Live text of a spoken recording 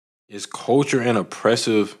Is culture an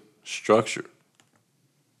oppressive structure?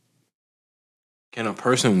 Can a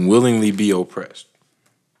person willingly be oppressed?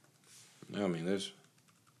 I mean, let's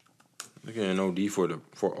look at an OD for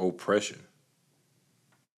oppression.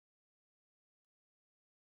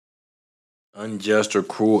 Unjust or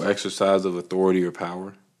cruel exercise of authority or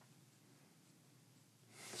power.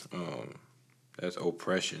 Um, that's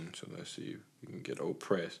oppression. So let's see if we can get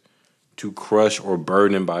oppressed. To crush or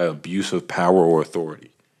burden by abuse of power or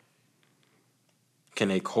authority. Can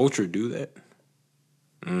a culture do that?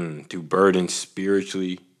 To burden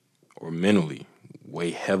spiritually or mentally,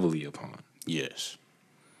 weigh heavily upon. Yes.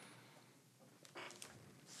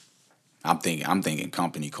 I'm thinking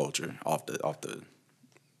company culture off the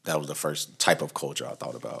that was the first type of culture I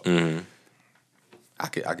thought about. I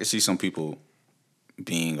could see some people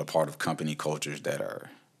being a part of company cultures that are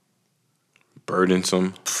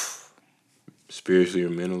Burdensome, spiritually or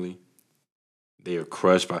mentally. They are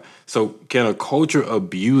crushed by. So, can a culture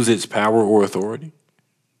abuse its power or authority?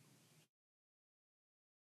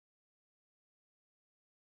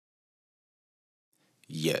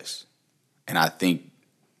 yes. And I think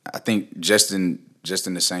just in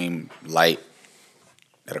the same light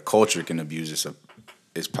that a culture can abuse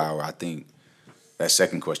its power, I think that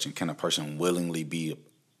second question, can a person willingly be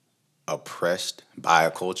oppressed by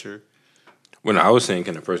a culture When I was saying,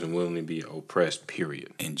 can a person willingly be oppressed? Period.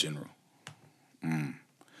 in general?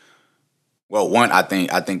 Well, one, I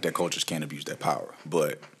think that cultures can abuse their power,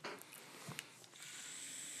 but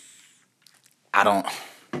I don't.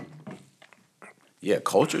 Yeah,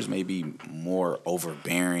 cultures may be more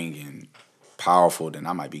overbearing and powerful than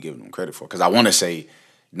I might be giving them credit for. Because I want to say,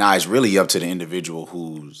 nah, it's really up to the individual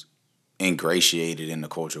who's ingratiated in the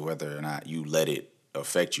culture, whether or not you let it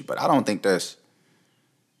affect you. But I don't think that's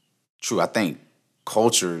true. I think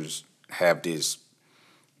cultures have this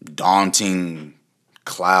daunting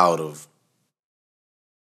cloud of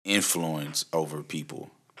influence over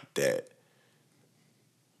people that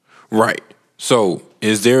Right. So,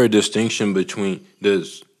 is there a distinction between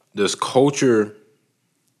does culture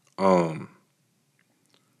um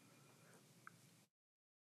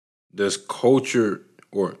does culture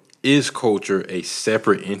or is culture a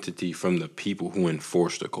separate entity from the people who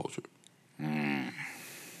enforce the culture?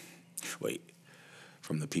 wait,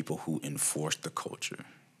 from the people who enforce the culture.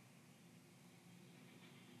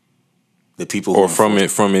 The people who Or from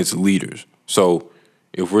enforce. from its leaders. So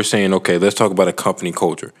if we're saying, okay, let's talk about a company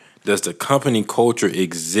culture. Does the company culture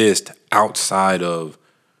exist outside of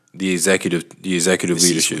the executive The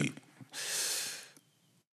leadership? C-suite.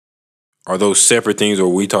 Are those separate things, or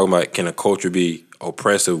are we talking about can a culture be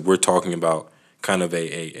oppressive? We're talking about kind of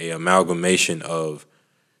a amalgamation of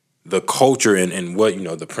the culture and what,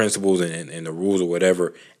 the principles and the rules or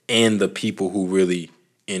whatever, and the people who really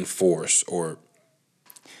enforce,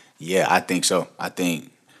 Yeah, I think so.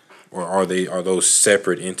 or are those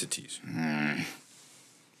separate entities?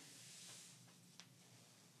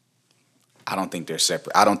 I don't think they're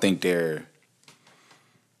separate. I don't think they're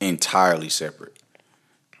entirely separate.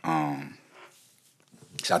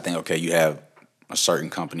 So I think, okay, you have a certain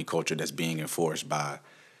company culture that's being enforced by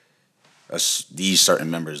these certain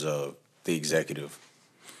members of the executive,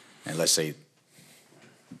 and let's say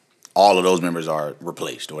all of those members are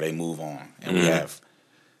replaced or they move on, and we have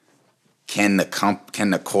can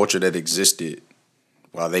the culture that existed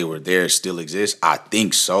while they were there still exist? I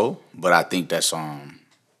think so, but I think that's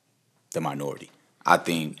the minority. I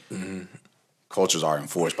think cultures are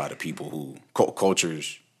enforced by the people who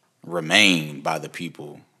cultures remain by the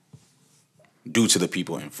people due to the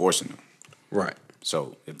people enforcing them. Right.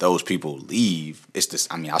 So if those people leave, it's this.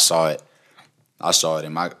 I mean, I saw it. I saw it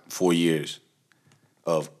in my 4 years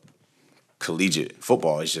of collegiate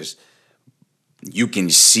football. It's just you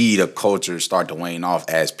can see the culture start to wane off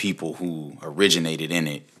as people who originated in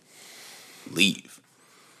it leave.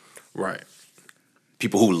 Right.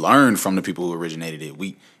 People who learned from the people who originated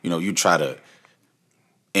it. You try to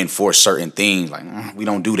enforce certain things like we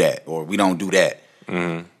don't do that or we don't do that.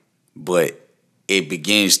 But it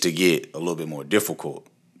begins to get a little bit more difficult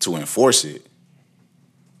to enforce it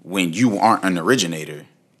when you aren't an originator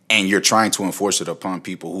and you're trying to enforce it upon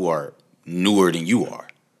people who are newer than you are.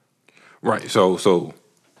 Right. So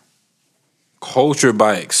culture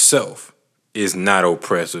by itself is not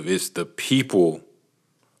oppressive. It's the people.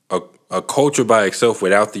 A culture by itself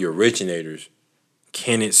without the originators,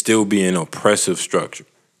 can it still be an oppressive structure?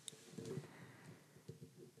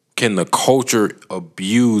 Can the culture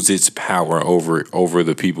abuse its power over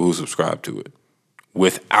the people who subscribe to it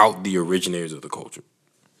without the originators of the culture?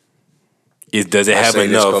 Does it I have say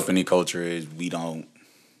this enough? company culture is we don't.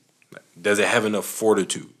 Does it have enough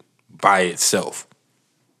fortitude by itself?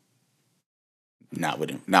 not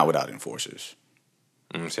without enforcers.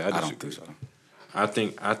 See, I I don't disagree. think so.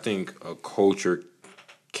 I think a culture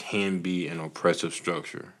can be an oppressive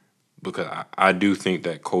structure because I do think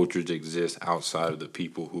that cultures exist outside of the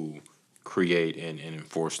people who create and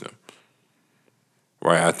enforce them.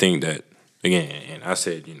 Right? I think that again, and I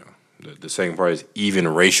said, the second part is even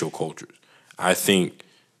racial cultures. I think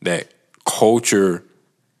that culture,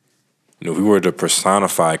 if we were to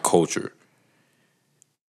personify culture,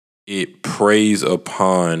 it preys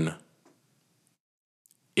upon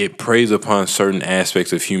certain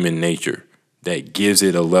aspects of human nature that gives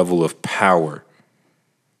it a level of power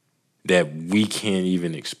that we can't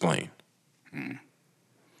even explain.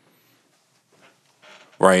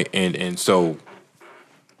 Right? And so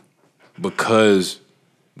because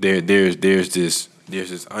there's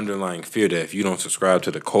this underlying fear that if you don't subscribe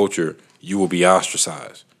to the culture, you will be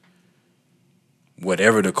ostracized.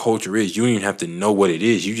 Whatever the culture is, you don't even have to know what it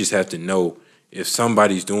is. You just have to know if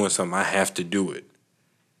somebody's doing something, I have to do it.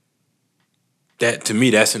 That to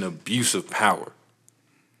me, that's an abuse of power.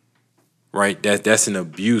 Right? That's an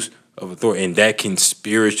abuse of authority, and that can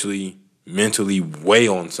spiritually, mentally weigh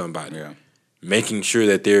on somebody. Yeah. Making sure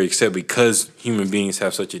that they're accepted because human beings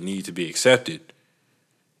have such a need to be accepted.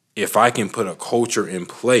 If I can put a culture in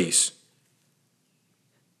place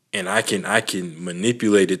and I can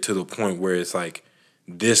manipulate it to the point where it's like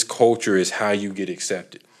this culture is how you get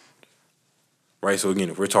accepted. Right? So again,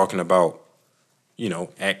 if we're talking about,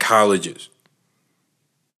 at colleges,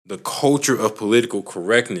 the culture of political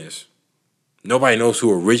correctness, nobody knows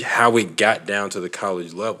how it got down to the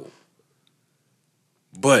college level.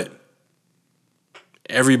 But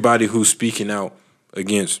everybody who's speaking out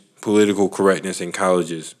against political correctness in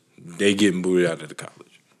colleges, they getting booted out of the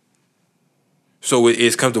college. So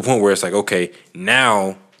it's come to a point where it's like, okay,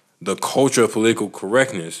 now the culture of political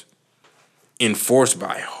correctness enforced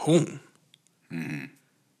by whom?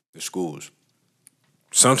 The schools.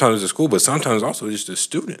 Sometimes the school, but sometimes also just the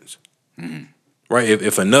students. Right?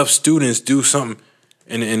 If enough students do something,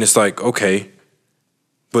 and it's like, okay,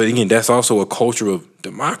 but again, that's also a culture of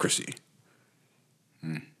democracy.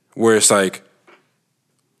 Where it's like,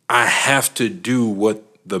 I have to do what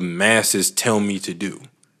the masses tell me to do.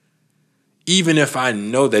 Even if I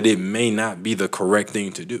know that it may not be the correct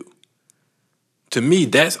thing to do. To me,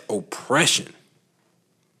 that's oppression.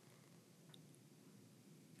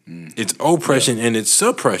 It's oppression and it's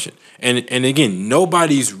suppression. And again,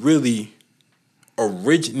 nobody's really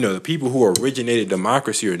the people who originated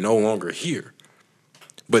democracy are no longer here.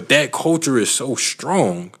 But that culture is so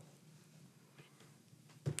strong.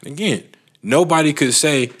 Again, nobody could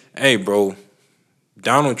say, hey, bro,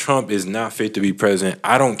 Donald Trump is not fit to be president.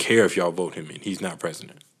 I don't care if y'all vote him in. He's not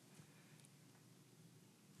president.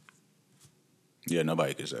 Yeah,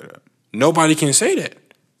 nobody can say that. Nobody can say that.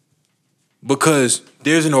 Because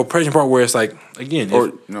there's an oppression part where it's like, again.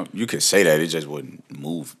 Or, no, you could say that. It just wouldn't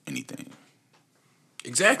move anything.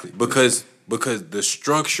 Exactly. Because the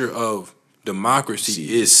structure of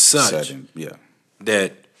democracy is such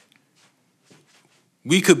that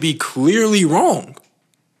we could be clearly wrong.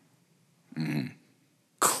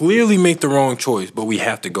 Clearly make the wrong choice, but we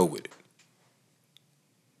have to go with it.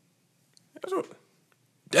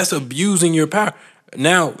 That's abusing your power.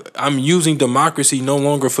 Now, I'm using democracy no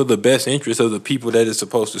longer for the best interest of the people that it's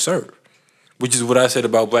supposed to serve, which is what I said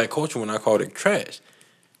about black culture when I called it trash.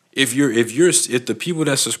 If the people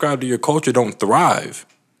that subscribe to your culture don't thrive,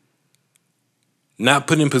 not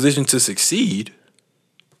put in position to succeed,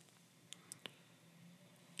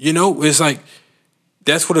 it's like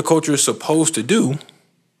that's what a culture is supposed to do.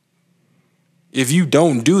 If you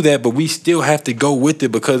don't do that, but we still have to go with it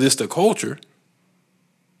because it's the culture,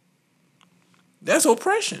 that's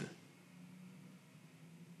oppression.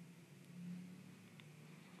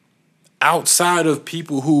 Outside of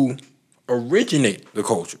people who originate the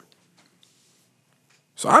culture.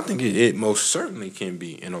 So I think it most certainly can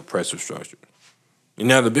be an oppressive structure. And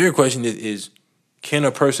now the bigger question is can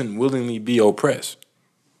a person willingly be oppressed?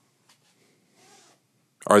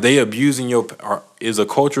 Are they abusing is a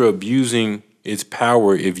culture abusing its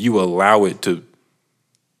power if you allow it to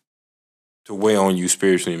weigh on you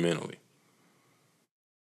spiritually and mentally?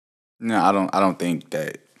 No, I don't think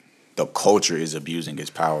that the culture is abusing its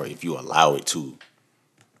power if you allow it to.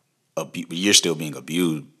 You're still being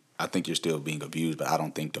abused. I think you're still being abused, but I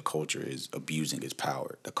don't think the culture is abusing its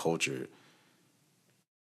power. The culture,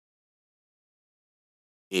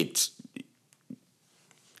 its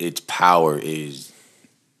power is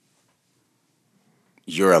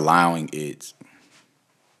you're allowing the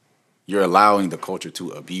culture to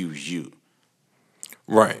abuse you.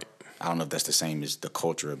 Right. I don't know if that's the same as the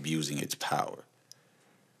culture abusing its power.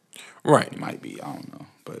 Right. It might be. I don't know,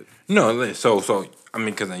 but No, so I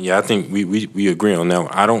mean, because yeah, I think we agree on that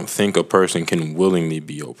one. I don't think a person can willingly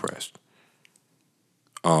be oppressed.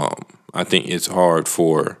 I think it's hard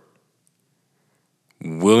for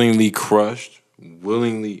willingly crushed,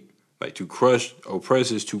 willingly like to crush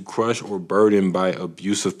oppress is to crush or burden by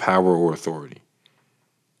abusive power or authority.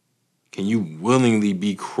 Can you willingly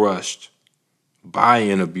be crushed by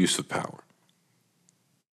an abusive power?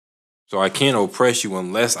 So I can't oppress you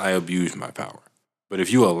unless I abuse my power. But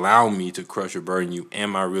if you allow me to crush or burden you,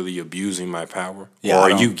 am I really abusing my power? Yeah, or I are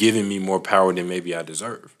don't- you giving me more power than maybe I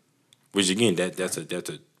deserve? Which again, that's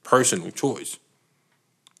a personal choice.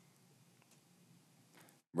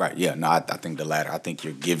 right. Yeah, no, I think the latter. I think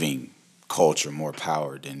you're giving culture more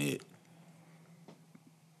power than it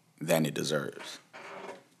deserves.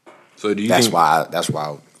 So do you That's think why. That's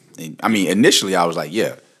why. I mean, initially I was like,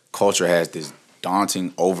 yeah, culture has this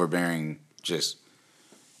daunting, overbearing, just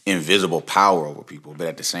invisible power over people. But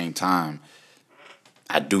at the same time,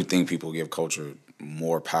 I do think people give culture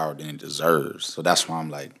more power than it deserves. So that's why I'm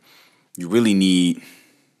like, you really need.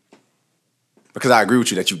 Because I agree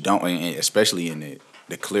with you that you don't, and especially in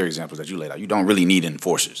the clear examples that you laid out, you don't really need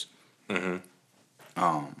enforcers.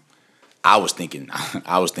 I was thinking,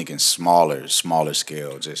 I was thinking smaller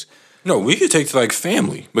scale, just no, we could take to like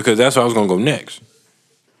family because that's where I was gonna go next.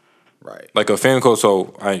 right. Like a family code.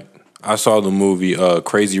 So I saw the movie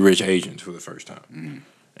Crazy Rich Asians for the first time,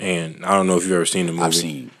 and I don't know if you've ever seen the movie. I've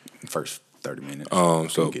seen the first 30 minutes.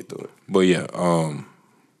 So get through it. But yeah,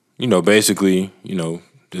 basically,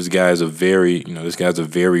 this guy's a very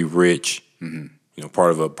rich,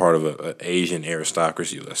 part of a Asian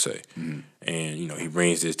aristocracy, let's say, and he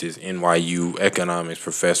brings this NYU economics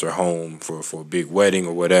professor home for a big wedding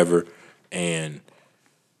or whatever, and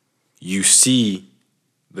you see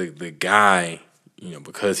the guy,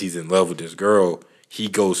 because he's in love with this girl, he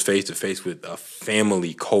goes face to face with a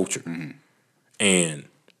family culture, and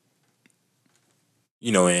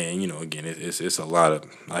again, it's a lot of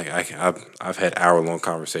like I've had hour-long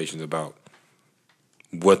conversations about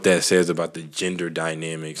what that says about the gender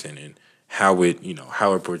dynamics and how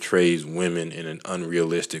it portrays women in an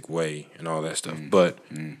unrealistic way and all that stuff. But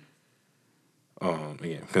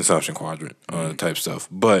again, consumption quadrant type stuff.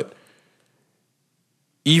 But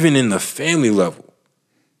even in the family level,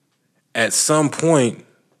 at some point,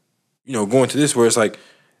 going to this where it's like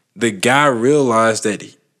the guy realized that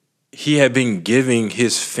he had been giving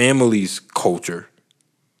his family's culture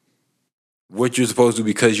what you're supposed to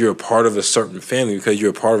because you're a part of a certain family, because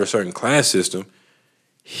you're a part of a certain class system.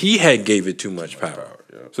 He had gave it too much power.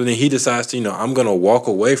 Yeah. So then he decides to, I'm going to walk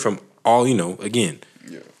away from all, again.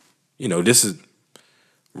 Yeah. This is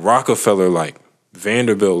Rockefeller, like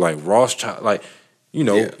Vanderbilt, like Rothschild, like,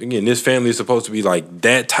 again, this family is supposed to be like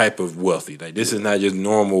that type of wealthy. Like this is not just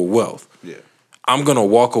normal wealth. Yeah. I'm going to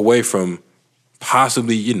walk away from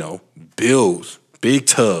possibly, bills, big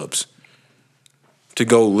tubs to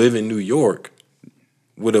go live in New York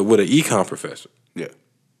with an econ professor. Yeah.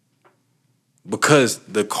 Because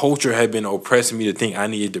the culture had been oppressing me to think I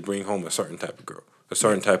needed to bring home a certain type of girl,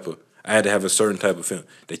 I had to have a certain type of film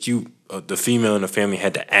that the female in the family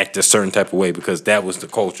had to act a certain type of way because that was the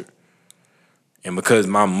culture. And because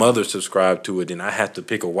my mother subscribed to it, then I have to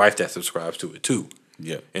pick a wife that subscribes to it too.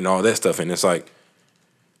 Yeah. And all that stuff. And it's like,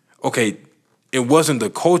 okay, it wasn't the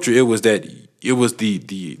culture, it was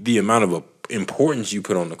the amount of importance you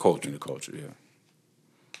put on the culture. In the culture, yeah.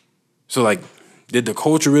 So like, did the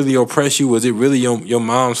culture really oppress you? Was it really your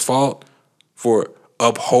mom's fault for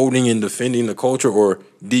upholding and defending the culture? Or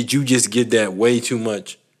did you just give that way too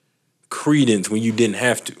much credence when you didn't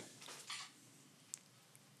have to?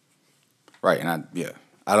 Right, and I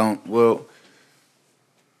don't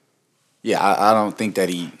think that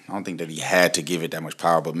he had to give it that much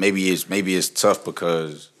power, but maybe it's tough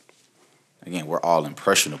because again, we're all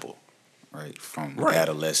impressionable, right? From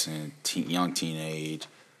adolescent, young teenage,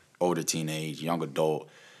 older teenage, young adult.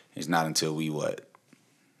 It's not until we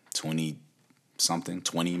 20 something,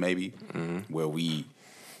 20 maybe, where we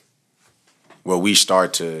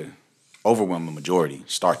start to overwhelm the majority,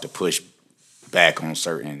 start to push back on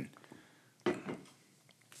certain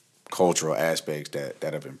cultural aspects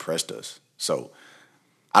that have impressed us. So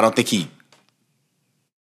I don't think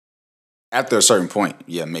after a certain point,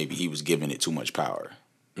 maybe he was giving it too much power.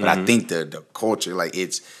 But I think the culture, like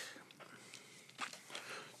it's.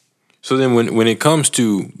 So then when it comes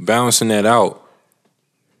to balancing that out,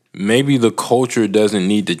 maybe the culture doesn't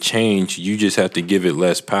need to change. You just have to give it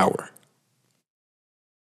less power.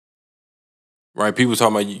 Right? People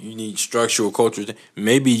talking about you need structural culture.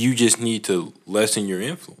 Maybe you just need to lessen your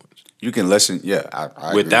influence. You can lessen, I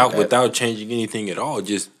agree with that. Without changing anything at all.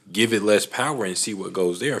 Just give it less power and see what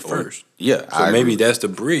goes there first. Yeah, So I maybe agree. that's the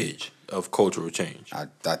bridge of cultural change.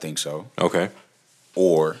 I think so. Okay.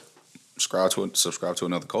 Or subscribe to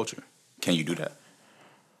another culture. Can you do that?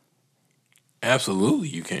 Absolutely,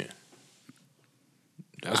 you can.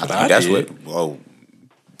 That's I what think I that's did. what. Whoa,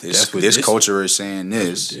 That's what this this- culture is saying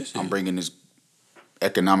this. this I'm is. bringing this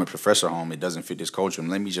economic professor home. It doesn't fit this culture.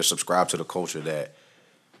 Let me just subscribe to the culture that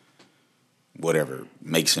whatever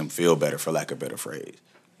makes him feel better, for lack of a better phrase.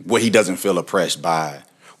 Where he doesn't feel oppressed by.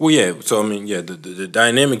 Well, yeah. So I mean, yeah, the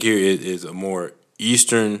dynamic here is a more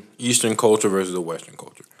Eastern culture versus a Western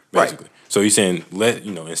culture, basically. Right. So he's saying,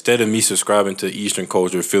 instead of me subscribing to Eastern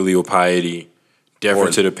culture, filial piety,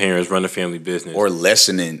 deference to the parents, run the family business, Or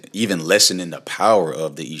lessening the power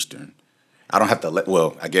of the Eastern. I don't have to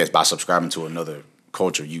well, I guess by subscribing to another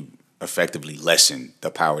culture, you effectively lessen the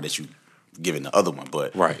power that you given the other one.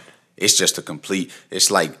 But right. it's just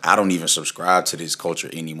it's like I don't even subscribe to this culture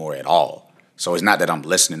anymore at all. So it's not that I'm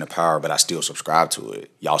lessening the power, but I still subscribe to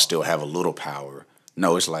it. Y'all still have a little power.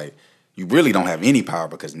 No, it's like you really don't have any power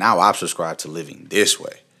because now I've subscribed to living this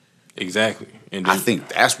way. Exactly. And I think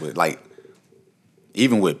that's what, like,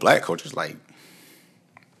 even with black cultures, like,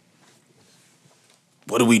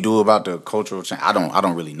 what do we do about the cultural change? I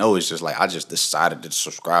don't really know. It's just like I just decided to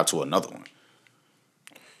subscribe to another one.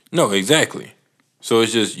 No, exactly. So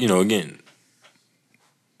it's just, again.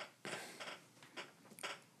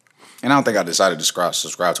 And I don't think I decided to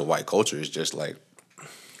subscribe to white culture. It's just like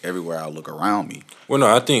everywhere I look around me. Well, no,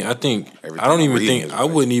 I think I don't even think I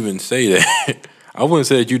wouldn't even say that. I wouldn't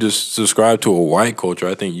say that you just subscribe to a white culture.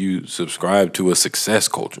 I think you subscribe to a success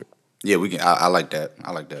culture. Yeah, we can. I like that.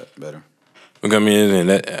 I like that better. Look, I mean, and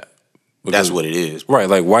That's what it is. Right,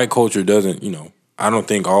 like white culture doesn't, I don't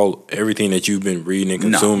think everything that you've been reading and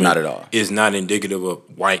consuming not at all. is not indicative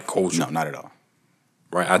of white culture. No, not at all.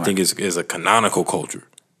 Right, I think it's a canonical culture.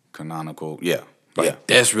 Canonical, yeah. Like, yeah.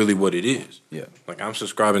 that's really what it is. Yeah. Like I'm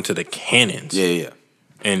subscribing to the canons. Yeah.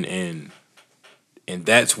 And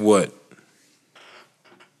that's what.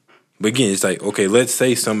 But again, it's like, okay, let's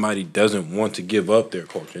say somebody doesn't want to give up their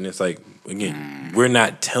culture, and it's like, again, we're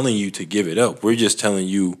not telling you to give it up. We're just telling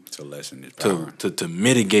you to lessen this power, to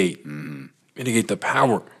mitigate the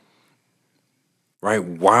power, right?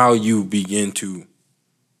 While you begin to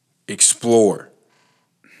explore,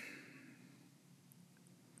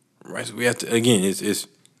 right? So we have to, again, it's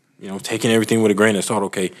taking everything with a grain of salt.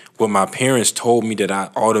 Okay, what my parents told me that I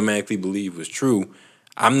automatically believe was true.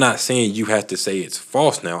 I'm not saying you have to say it's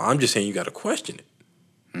false now. I'm just saying you got to question it.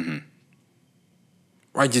 Mm-hmm.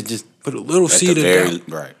 Right? Just put a little seed of doubt.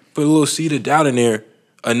 Right. Put a little seed of doubt in there,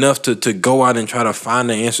 enough to go out and try to find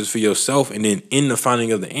the answers for yourself. And then in the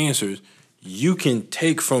finding of the answers, you can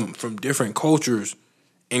take from different cultures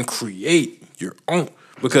and create your own.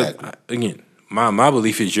 Because, again, my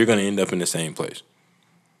belief is you're going to end up in the same place.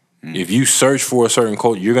 If you search for a certain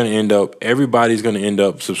culture, everybody's going to end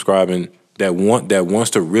up subscribing that wants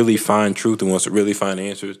to really find truth and wants to really find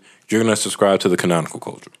answers. You're going to subscribe to the canonical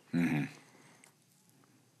culture. Mm-hmm.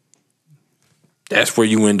 That's where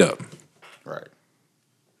you end up. Right.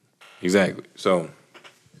 Exactly. So,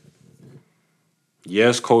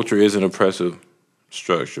 yes, culture is an oppressive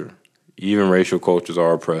structure. Even racial cultures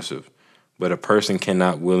are oppressive. But a person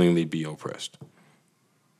cannot willingly be oppressed.